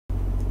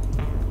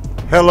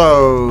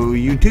Hello,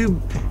 YouTube.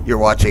 You're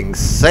watching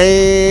Sam's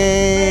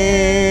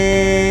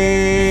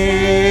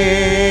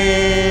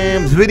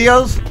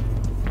videos.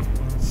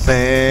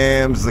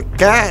 Sam's the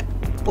cat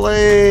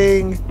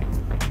playing.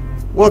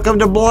 Welcome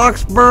to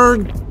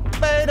Bloxburg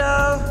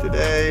beta.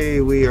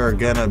 Today we are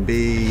gonna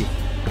be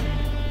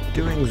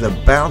doing the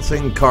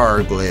bouncing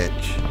car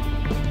glitch.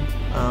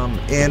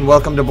 In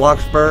Welcome to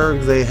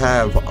Bloxburg, they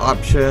have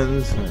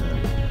options.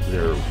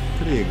 They're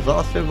pretty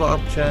exhaustive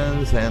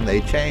options, and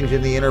they change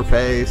in the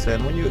interface,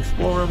 and when you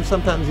explore them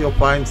sometimes you'll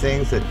find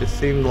things that just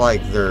seem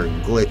like they're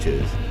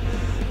glitches.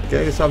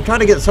 Okay, so I'm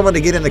trying to get someone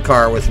to get in the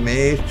car with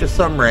me. It's just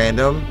some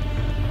random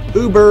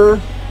Uber.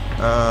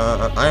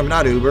 I am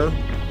not Uber.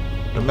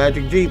 The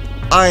magic Jeep,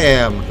 I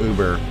am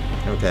Uber.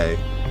 Okay,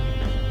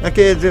 now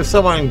kids, if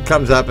someone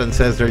comes up and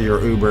says they're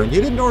your Uber and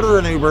you didn't order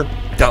an Uber,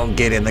 don't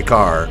get in the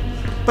car.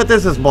 But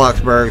this is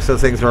Bloxburg, so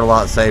things are a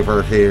lot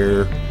safer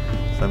here.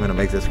 So I'm going to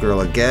make this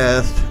girl a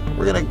guest.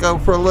 We're going to go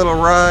for a little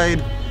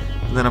ride,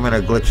 and then I'm going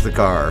to glitch the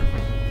car.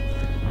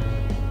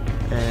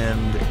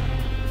 And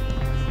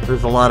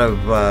there's a lot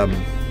of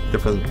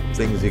different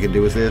things you can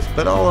do with this,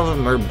 but all of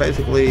them are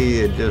basically,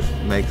 it just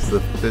makes the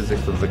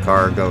physics of the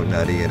car go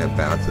nutty, and it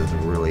bounces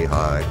really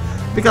high.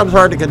 It becomes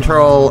hard to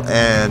control,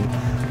 and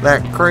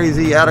that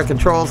crazy out of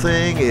control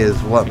thing is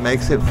what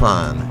makes it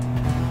fun.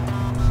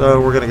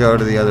 So we're going to go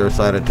to the other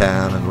side of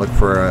town and look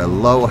for a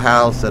low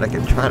house that I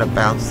can try to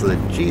bounce the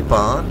Jeep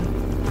on.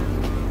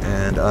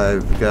 And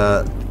I've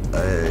got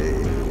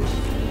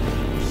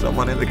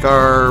someone in the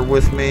car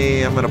with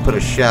me. I'm going to put a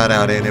shout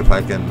out in if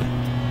I can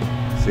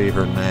see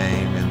her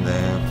name in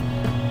there.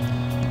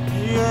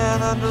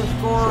 Jen_.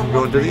 So I'm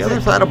going to the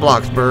other side of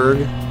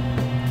Bloxburg.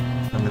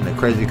 I'm in the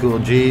crazy cool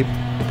Jeep.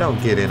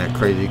 Don't get in a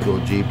crazy cool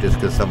Jeep just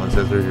because someone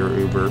says they're your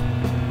Uber.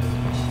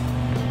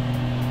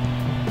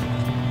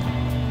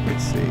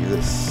 Let's see,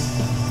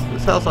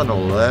 this house on the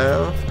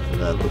left,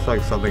 that looks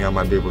like something I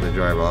might be able to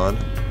drive on.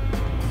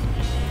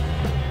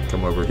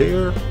 Come over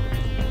here.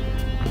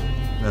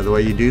 Now the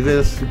way you do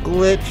this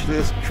glitch,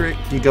 this trick,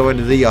 you go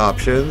into the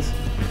options.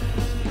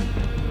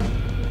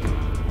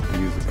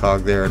 Use the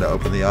cog there to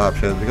open the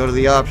options. Go to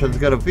the options,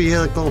 go to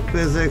vehicle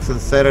physics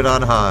and set it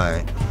on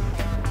high.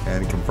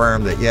 And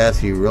confirm that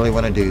yes, you really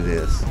want to do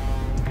this.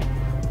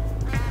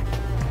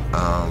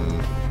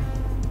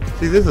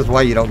 See, this is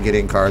why you don't get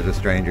in cars with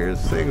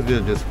strangers. Things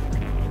just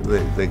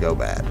they go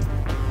bad.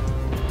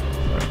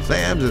 So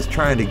Samz is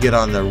trying to get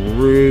on the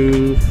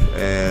roof,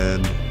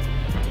 and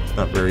it's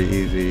not very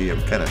easy.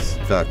 I'm kind of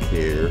stuck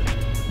here.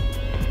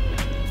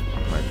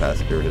 My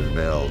passenger has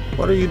bailed.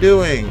 What are you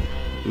doing?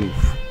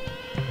 Oof.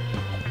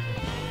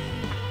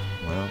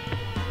 Well,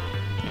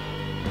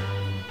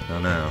 I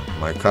don't know.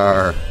 My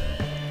car,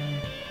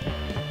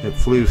 it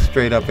flew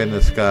straight up in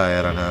the sky.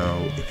 I don't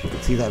know if you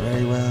can see that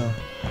very well.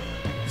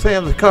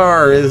 Sam's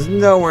car is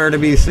nowhere to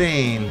be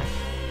seen.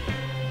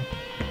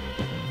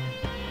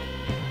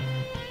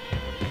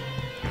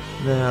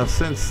 Now,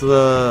 since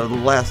the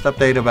last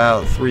update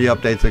about 3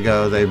 updates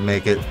ago, they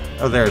make it...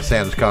 Oh, there's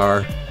Sam's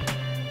car.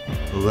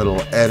 A little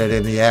edit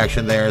in the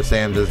action there.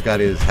 Sam's has got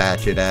his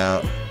hatchet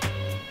out.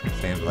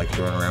 Sam's like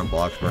throwing around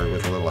Bloxburg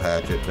with a little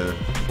hatchet to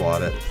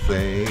swat at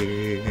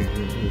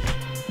things.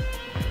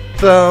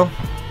 So,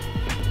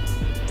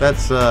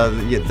 that's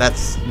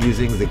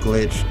using the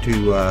glitch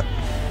to...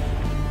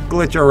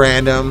 glitch a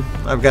random.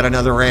 I've got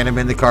another random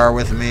in the car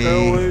with me.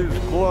 Ellie's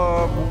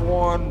Club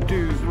 1,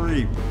 2,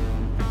 3.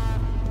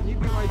 Can you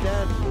be my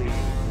dad, please?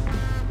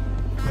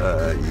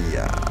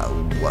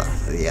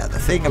 Yeah. The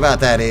thing about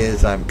that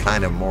is I'm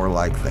kind of more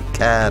like the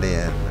cat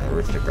in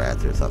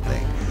Aristocrats or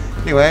something.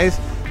 Anyways,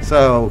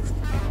 so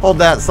hold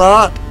that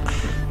thought,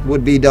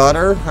 would-be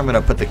daughter. I'm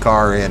gonna put the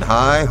car in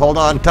high. Hold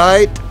on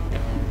tight.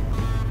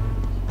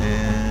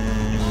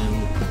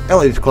 And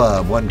Ellie's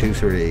Club 1, 2,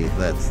 3.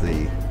 That's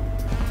the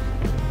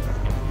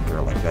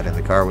girl I've got in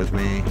the car with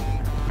me.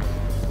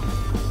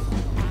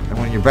 And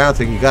when you're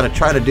bouncing, you got to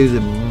try to do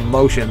the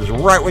motions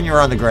right when you're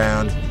on the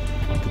ground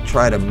to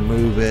try to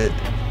move it.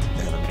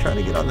 And I'm trying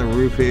to get on the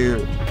roof here.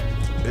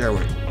 There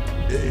we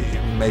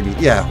maybe,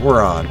 yeah,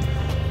 we're on.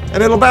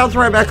 And it'll bounce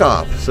right back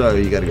off. So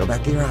you got to go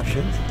back to your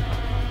options.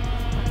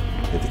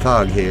 Hit the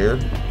cog here.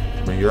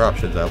 Bring your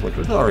options up, which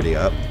was already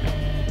up.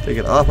 Take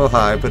it off of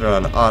high, put it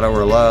on auto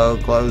or low,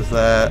 close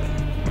that.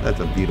 That's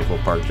a beautiful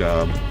park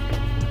job.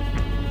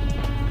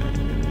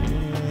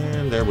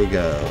 There we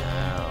go.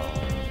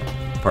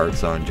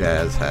 Parks on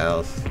Jazz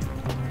house.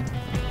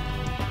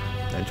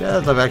 And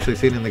Jazz I've actually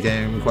seen in the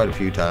game quite a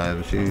few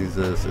times. She's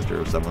a sister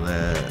of someone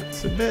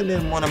that's been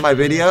in one of my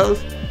videos.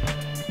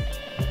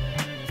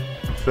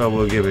 So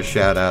we'll give a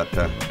shout out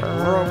to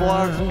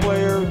Roblox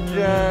player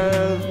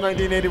Jazz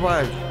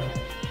 1985.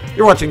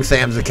 You're watching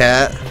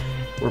SamzTheCat.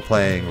 We're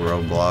playing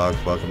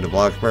Roblox. Welcome to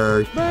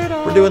Bloxburg.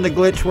 We're doing the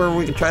glitch where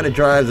we can try to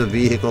drive the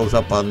vehicles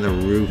up on the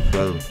roof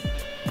of...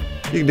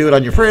 You can do it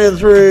on your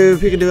friend's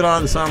roof. You can do it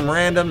on some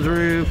random's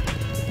roof.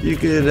 You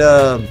could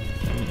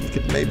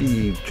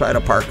maybe try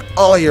to park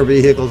all of your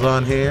vehicles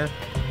on here.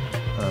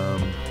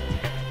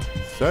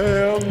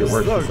 It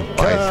works with a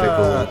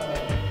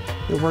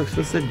bicycle. It works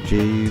with the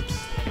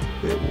Jeeps.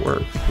 It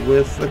works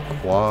with the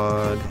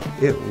quad.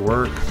 It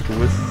works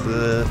with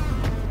the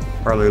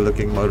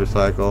Harley-looking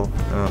motorcycle.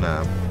 Oh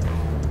no.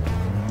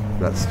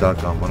 Got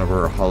stuck on one of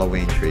our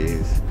Halloween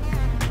trees.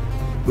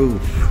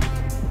 Oof.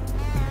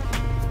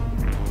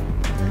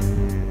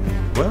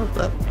 And, well,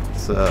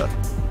 that's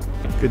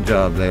good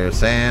job there,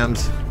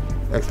 Samz.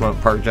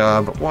 Excellent park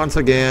job once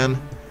again.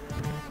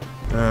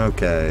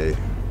 Okay.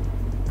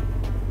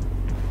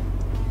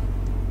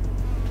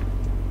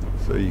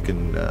 So you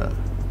can,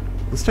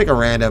 let's take a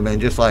random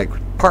and just like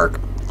park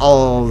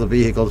all the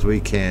vehicles we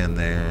can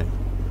there.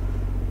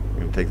 We're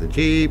gonna take the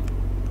Jeep.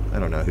 I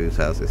don't know whose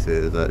house this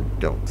is. I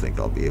don't think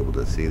I'll be able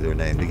to see their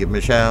name to give them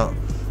a shout.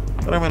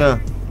 But I'm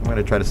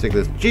gonna try to stick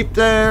this Jeep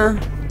there.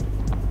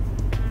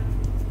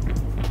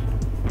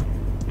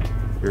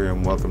 Here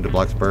and welcome to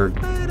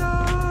Bloxburg.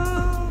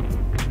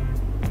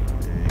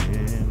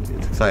 And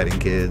it's exciting,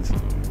 kids.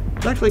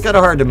 It's actually kind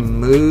of hard to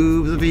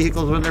move the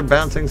vehicles when they're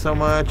bouncing so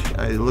much.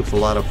 It looks a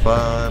lot of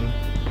fun.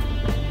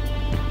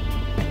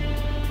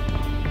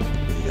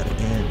 You got an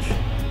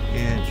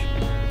inch.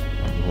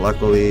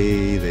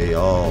 Luckily, they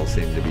all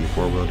seem to be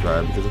four-wheel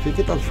drive, because if you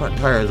get those front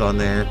tires on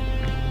there,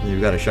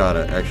 you've got a shot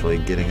at actually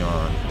getting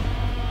on.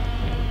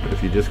 But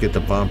if you just get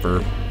the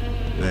bumper,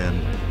 then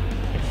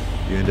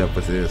you end up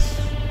with this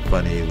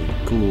funny,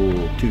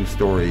 cool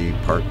two-story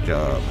park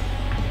job.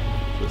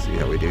 Let's see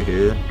how we do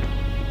here.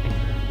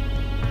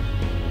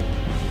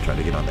 I'm trying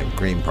to get on the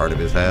green part of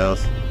his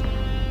house.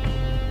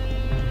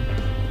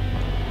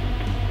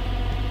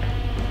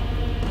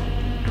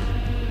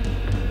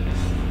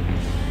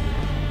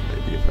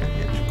 Maybe if I can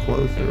inch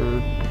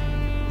closer.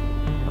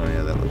 Oh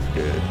yeah, that looks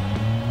good.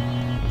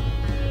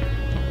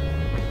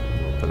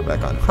 We'll put it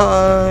back on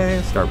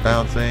high, start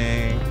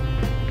bouncing.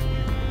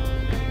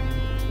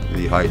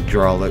 The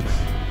hydraulics.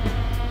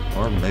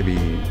 Or maybe,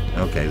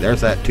 okay,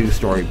 there's that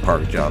two-story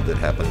park job that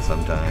happens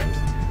sometimes.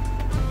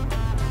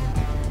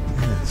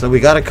 So we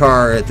got a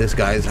car at this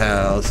guy's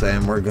house,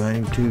 and we're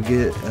going to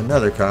get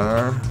another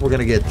car. We're going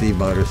to get the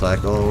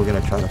motorcycle. We're going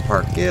to try to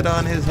park it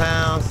on his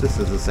house. This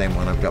is the same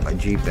one I've got my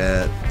Jeep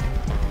at.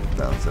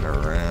 Bouncing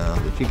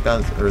around. The Jeep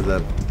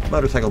the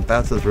motorcycle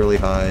bounces really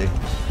high.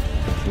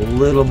 It's a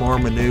little more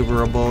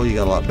maneuverable. You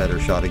got a lot better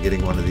shot of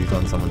getting one of these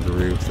on someone's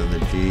roof than the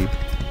Jeep.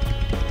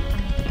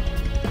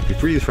 If you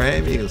freeze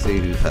frame, you can see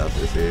whose house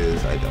this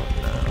is. I don't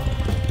know.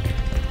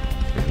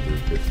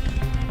 Just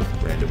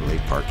randomly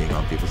parking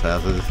on people's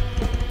houses.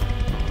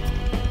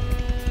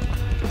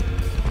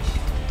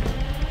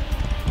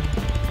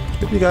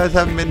 If you guys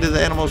haven't been to the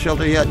animal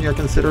shelter yet and you're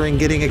considering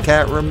getting a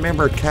cat,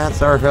 remember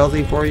cats are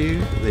healthy for you.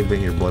 They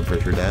bring your blood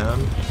pressure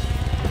down.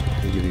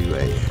 They give you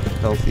a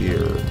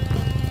healthier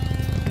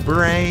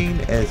brain,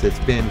 as it's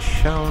been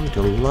shown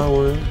to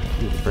lower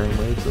the brain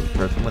waves of the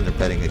person when they're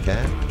petting a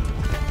cat.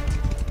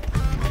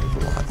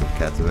 Lots of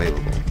cats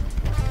available.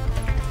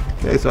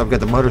 Okay, so I've got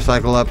the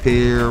motorcycle up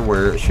here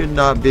where it should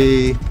not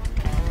be.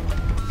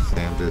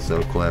 Samz is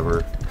so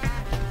clever.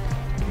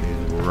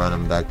 He's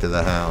running back to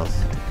the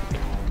house.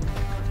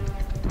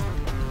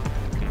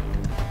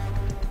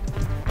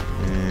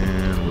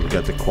 And we've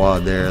got the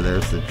quad there.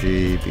 There's the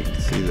Jeep. You can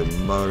see the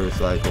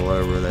motorcycle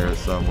over there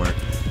somewhere.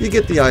 You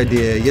get the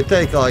idea. You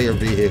take all your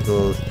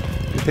vehicles,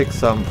 you pick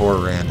some poor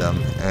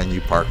random, and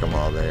you park them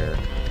all there.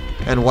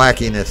 And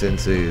wackiness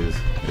ensues.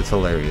 It's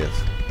hilarious.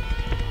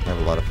 Have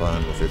a lot of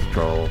fun with this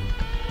troll.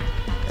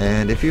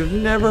 And if you've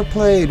never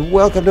played,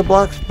 welcome to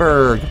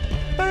Bloxburg.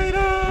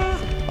 Beta!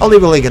 I'll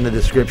leave a link in the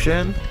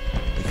description.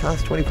 It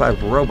costs 25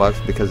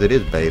 Robux because it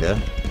is beta.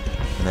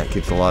 And that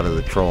keeps a lot of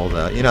the trolls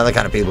out. You know, the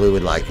kind of people who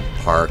would like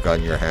park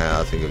on your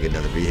house and go get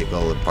another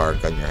vehicle and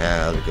park on your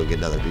house and go get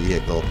another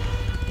vehicle.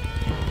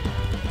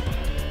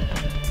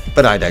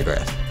 But I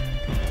digress.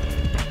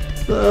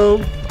 So,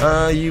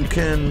 you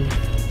can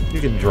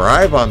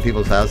drive on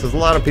people's houses. A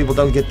lot of people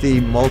don't get the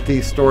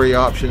multi-story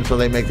option, so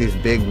they make these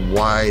big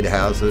wide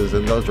houses,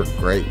 and those are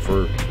great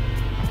for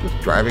just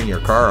driving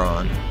your car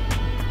on,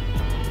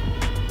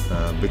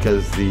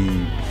 because the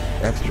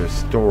extra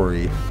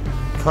story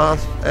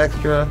costs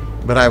extra.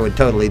 But I would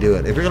totally do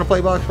it. If you're gonna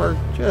play Bloxburg,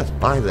 just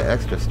buy the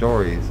extra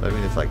stories. I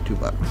mean, it's like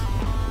 $2.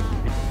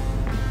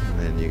 And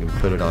then you can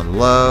put it on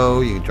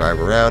low, you can drive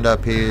around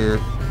up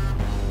here,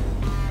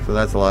 so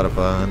that's a lot of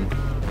fun.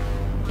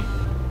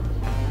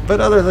 But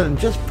other than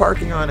just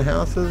parking on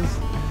houses,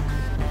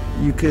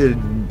 you could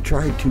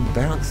try to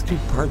bounce to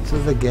parts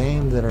of the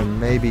game that are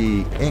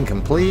maybe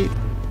incomplete.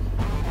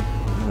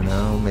 I don't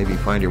know, maybe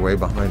find your way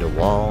behind a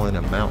wall in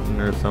a mountain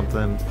or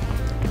something.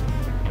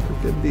 There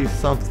could be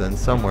something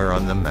somewhere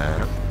on the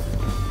map.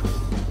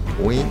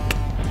 Wink.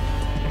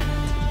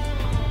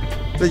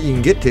 That you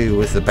can get to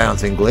with the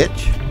bouncing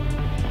glitch.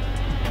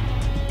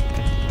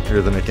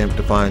 Here's an attempt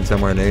to find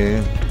somewhere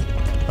new.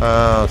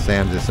 Oh,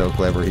 Samz is so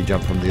clever. He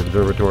jumped from the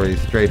observatory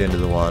straight into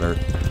the water.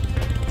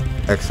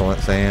 Excellent,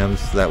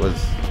 Samz. That was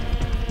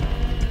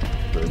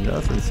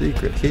nothing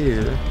secret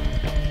here.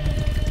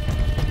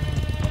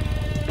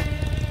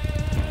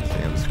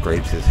 Samz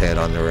scrapes his head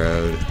on the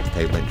road.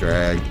 Pavement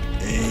drag.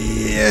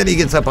 And he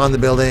gets up on the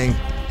building.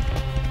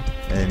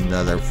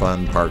 another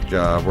fun park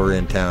job. We're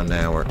in town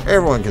now where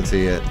everyone can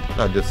see it,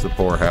 not just the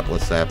poor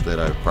hapless sap that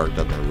I've parked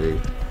on the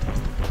roof.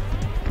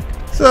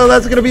 So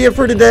that's going to be it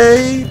for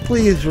today.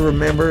 Please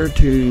remember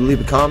to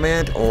leave a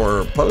comment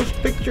or post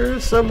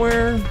pictures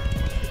somewhere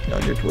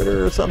on your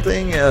Twitter or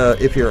something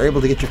if you're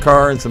able to get your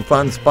car in some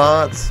fun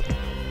spots.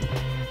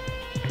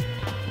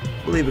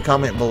 Leave a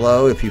comment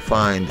below if you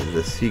find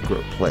the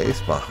secret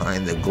place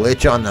behind the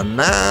glitch on the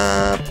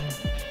map.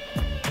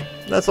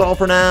 That's all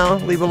for now.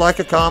 Leave a like,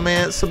 a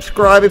comment,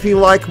 subscribe if you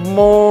like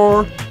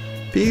more.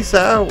 Peace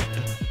out.